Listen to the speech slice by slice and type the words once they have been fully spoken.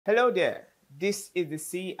Hello there, this is the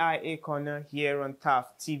CIA Corner here on TAF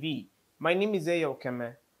TV. My name is Eyo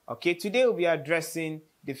Keme. Okay, today we'll be addressing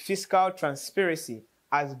the fiscal transparency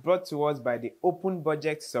as brought to us by the Open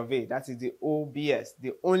Budget Survey, that is the OBS,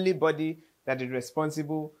 the only body that is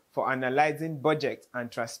responsible for analyzing budget and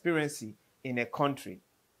transparency in a country.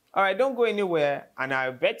 All right, don't go anywhere, and I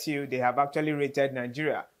bet you they have actually rated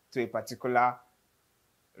Nigeria to a particular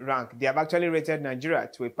rank. They have actually rated Nigeria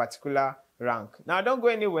to a particular rank. Now, don't go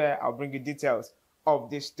anywhere. I'll bring you details of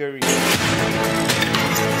this story.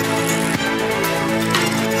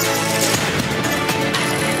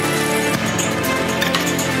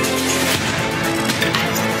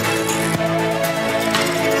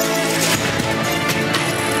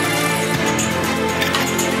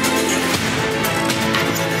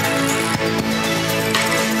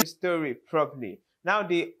 Story properly. Now,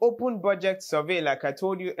 the Open Budget Survey, like I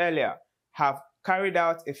told you earlier, have carried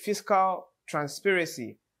out a fiscal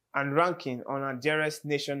transparency and ranking on our dearest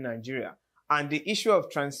nation, Nigeria. And the issue of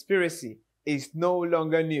transparency is no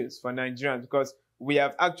longer news for Nigerians because we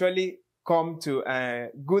have actually come to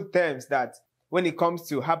good terms that when it comes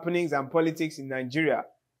to happenings and politics in Nigeria,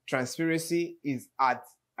 transparency is at,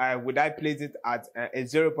 would I place it at a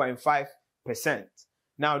 0.5%.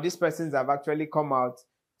 Now, these persons have actually come out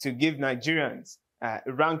to give Nigerians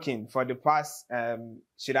ranking for the past,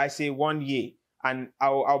 should I say, 1 year. And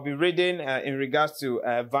I'll be reading in regards to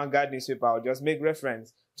Vanguard newspaper. I'll just make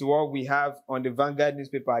reference to what we have on the Vanguard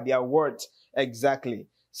newspaper, their words exactly.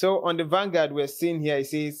 So on the Vanguard, we're seeing here, it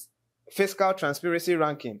says, fiscal transparency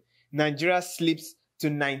ranking. Nigeria slips to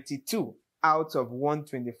 92 out of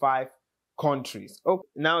 125 countries. Okay.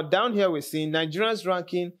 Now down here, we're seeing Nigeria's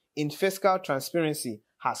ranking in fiscal transparency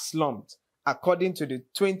has slumped, according to the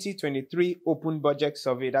 2023 Open Budget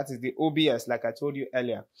Survey, that is the OBS, like I told you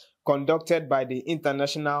earlier, conducted by the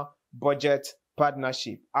International Budget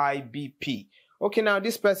Partnership, IBP. Okay, now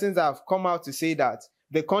these persons have come out to say that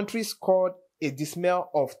the country scored a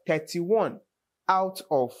dismal of 31 out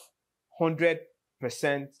of 100%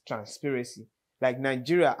 transparency. Like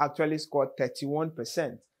Nigeria actually scored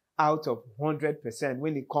 31% out of 100%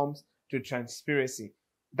 when it comes to transparency.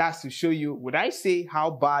 That's to show you, would I say,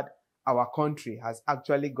 how bad our country has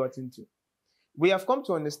actually gotten to. We have come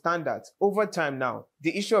to understand that over time now,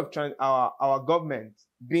 the issue of our government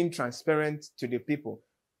being transparent to the people.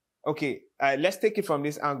 Okay, let's take it from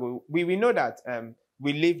this angle. We know that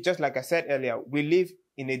we live, just like I said earlier, we live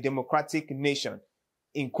in a democratic nation,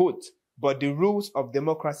 in quotes, but the rules of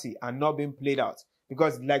democracy are not being played out.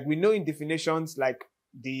 Because like we know in definitions, like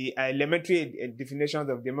the elementary definitions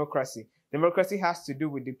of democracy, democracy has to do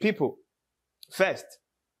with the people first.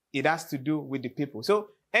 It has to do with the people. So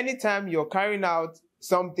anytime you're carrying out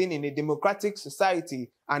something in a democratic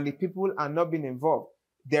society and the people are not being involved,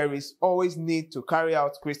 there is always need to carry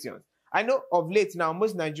out questions. I know of late now,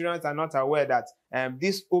 most Nigerians are not aware that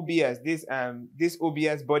these OBS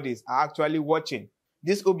bodies are actually watching.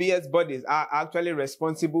 These OBS bodies are actually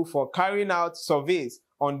responsible for carrying out surveys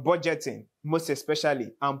on budgeting, most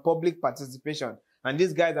especially, and public participation. And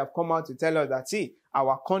these guys have come out to tell us that, see,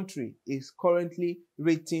 our country is currently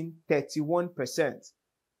rating 31%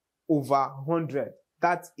 over 100.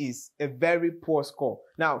 That is a very poor score.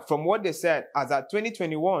 Now, from what they said, as at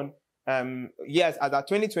 2021, as at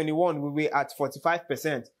 2021, we were at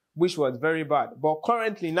 45%, which was very bad. But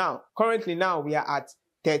currently now, we are at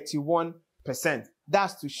 31%.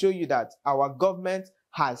 That's to show you that our government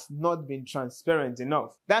has not been transparent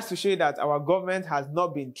enough. That's to show you that our government has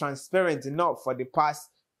not been transparent enough for the past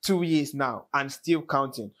 2 years now and still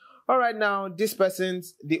counting. All right, now, this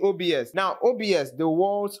person's, the OBS. Now, OBS, the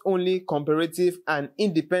world's only comparative and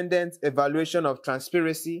independent evaluation of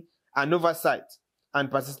transparency and oversight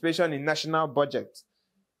and participation in national budgets,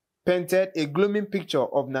 painted a gloomy picture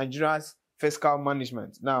of Nigeria's fiscal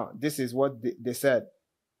management. Now, this is what they said.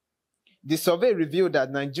 The survey revealed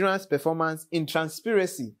that Nigeria's performance in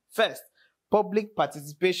transparency, first, public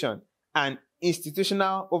participation, and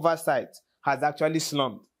institutional oversight has actually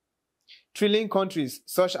slumped. Trailing countries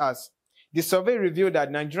such as the survey revealed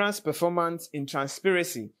that Nigeria's performance in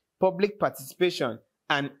transparency, public participation,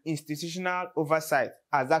 and institutional oversight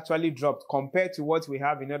has actually dropped compared to what we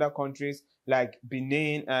have in other countries like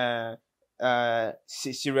Benin,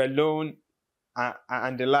 Sierra Leone,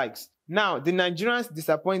 and the likes. Now, the Nigerians'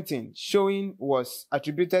 disappointing showing was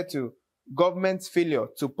attributed to government's failure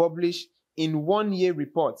to publish in one-year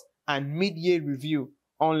report and mid-year review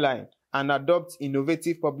online and adopt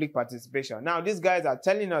innovative public participation. Now, these guys are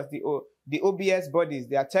telling us, the OBS bodies,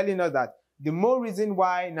 they are telling us that the more reason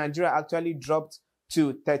why Nigeria actually dropped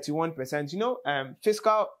to 31%,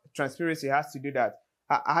 fiscal transparency has to do that.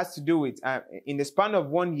 has to do with in the span of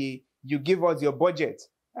 1 year, you give us your budget.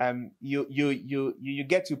 You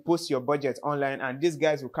get to post your budget online, and these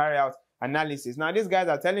guys will carry out analysis. Now, these guys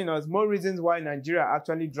are telling us more reasons why Nigeria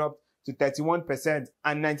actually dropped to 31%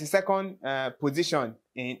 and 92nd position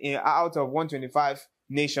in out of 125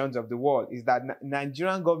 nations of the world is that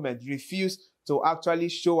Nigerian government refused to actually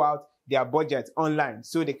show out their budget online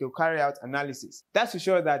so they could carry out analysis. That's to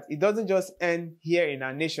show that it doesn't just end here in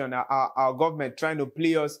our nation, our government trying to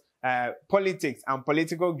play us politics and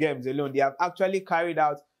political games alone. They have actually carried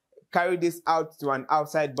this out to an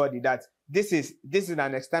outside body, that this is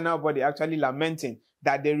an external body actually lamenting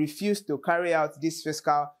that they refuse to carry out this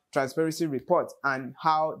fiscal transparency report and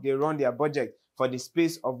how they run their budget for the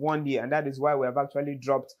space of 1 year. And that is why we have actually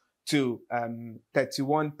dropped to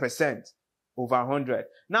 31% over 100.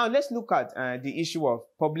 Now, let's look at the issue of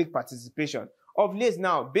public participation. Of late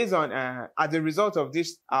now, based on, as a result of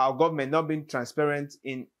this, our government not being transparent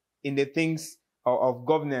in the things of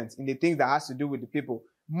governance, in the things that has to do with the people,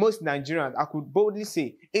 most Nigerians, I could boldly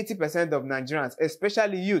say 80% of Nigerians,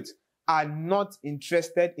 especially youth, are not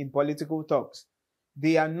interested in political talks.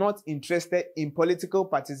 They are not interested in political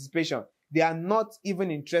participation. They are not even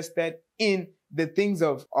interested in the things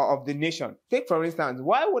of the nation. Take, for instance,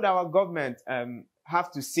 why would our government have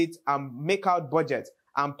to sit and make out budgets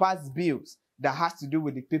and pass bills that has to do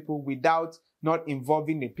with the people without not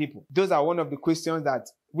involving the people? Those are one of the questions that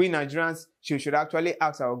we Nigerians should actually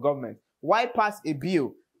ask our government. Why pass a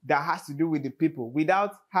bill that has to do with the people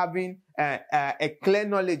without having a clear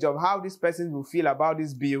knowledge of how this person will feel about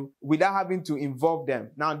this bill, without having to involve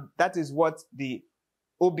them? Now, that is what the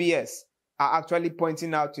OBS are actually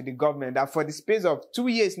pointing out to the government, that for the space of 2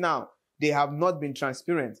 years now, they have not been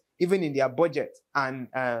transparent, even in their budget and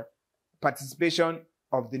participation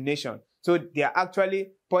of the nation. So they are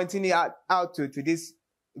actually pointing it out to this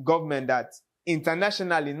government that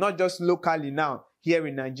internationally, not just locally now here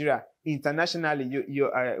in Nigeria, internationally,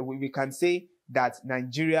 we can say that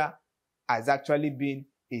Nigeria has actually been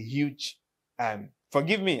a huge,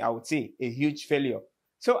 forgive me, I would say, a huge failure.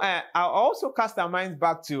 So I'll also cast our minds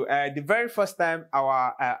back to the very first time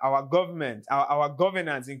our government, our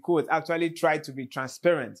governance in quotes, actually tried to be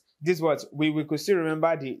transparent. This was, we could still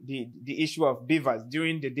remember the issue of beavers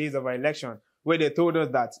during the days of our election, where they told us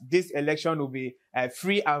that this election will be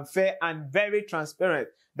free and fair and very transparent,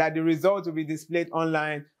 that the results will be displayed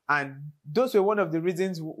online. And those were one of the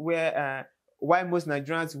reasons why most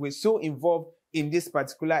Nigerians were so involved in this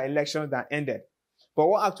particular election that ended. But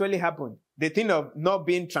what actually happened? The thing of not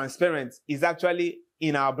being transparent is actually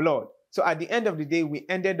in our blood. So at the end of the day, we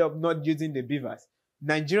ended up not using the beavers.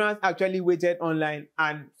 Nigerians actually waited online,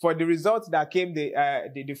 and for the results that came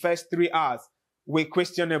the first 3 hours were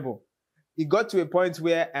questionable. It got to a point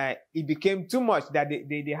where it became too much that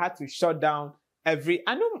they had to shut down every.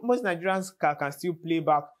 I know most Nigerians can still play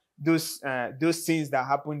back those scenes that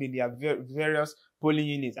happened in their various polling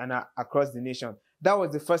units and across the nation. That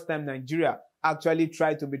was the first time Nigeria actually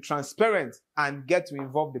tried to be transparent and get to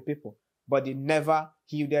involve the people, but it never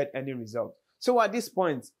yielded any result. So at this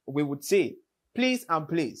point, we would say, please and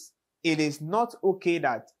please, it is not okay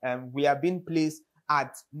that we are being placed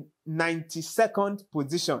at 92nd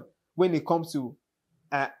position when it comes to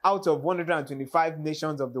out of 125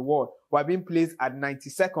 nations of the world. We are being placed at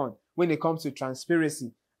 92nd when it comes to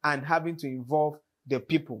transparency and having to involve the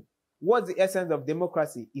people. What's the essence of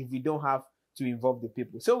democracy if we don't have to involve the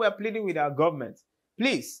people? So we're pleading with our government,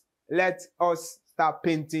 please let us start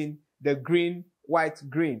painting the green, white,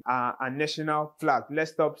 green, our national flag.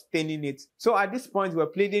 Let's stop staining it. So at this point, we're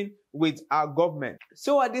pleading with our government.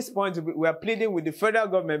 So at this point, we're pleading with the federal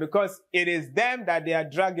government, because it is them that they are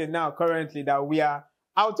dragging now currently, that we are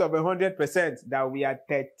out of 100%, that we are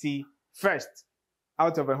 31st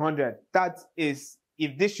out of 100. That is,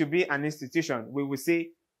 if this should be an institution, we will say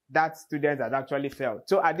that students have actually failed.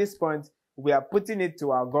 So at this point, we are putting it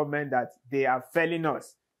to our government that they are failing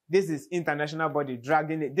us. This is international body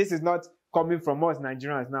dragging it. This is not coming from us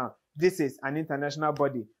Nigerians now. This is an international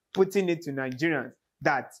body putting it to Nigerians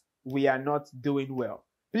that we are not doing well.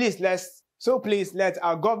 Please let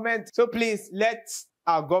our government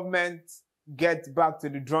get back to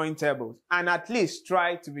the drawing tables and at least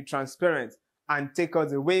try to be transparent and take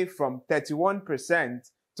us away from 31%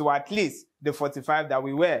 to at least the 45 that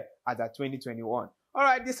we were at 2021. All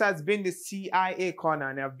right, this has been the CIA Corner,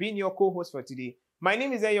 and I've been your co-host for today. My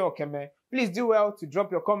name is Eyo Okeme. Please do well to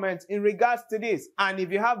drop your comments in regards to this. And if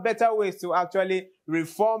you have better ways to actually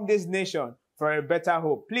reform this nation for a better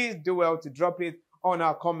hope, please do well to drop it on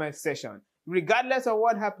our comment section. Regardless of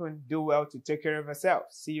what happened, do well to take care of yourself.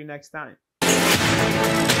 See you next time.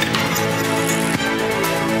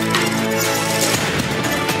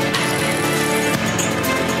 you.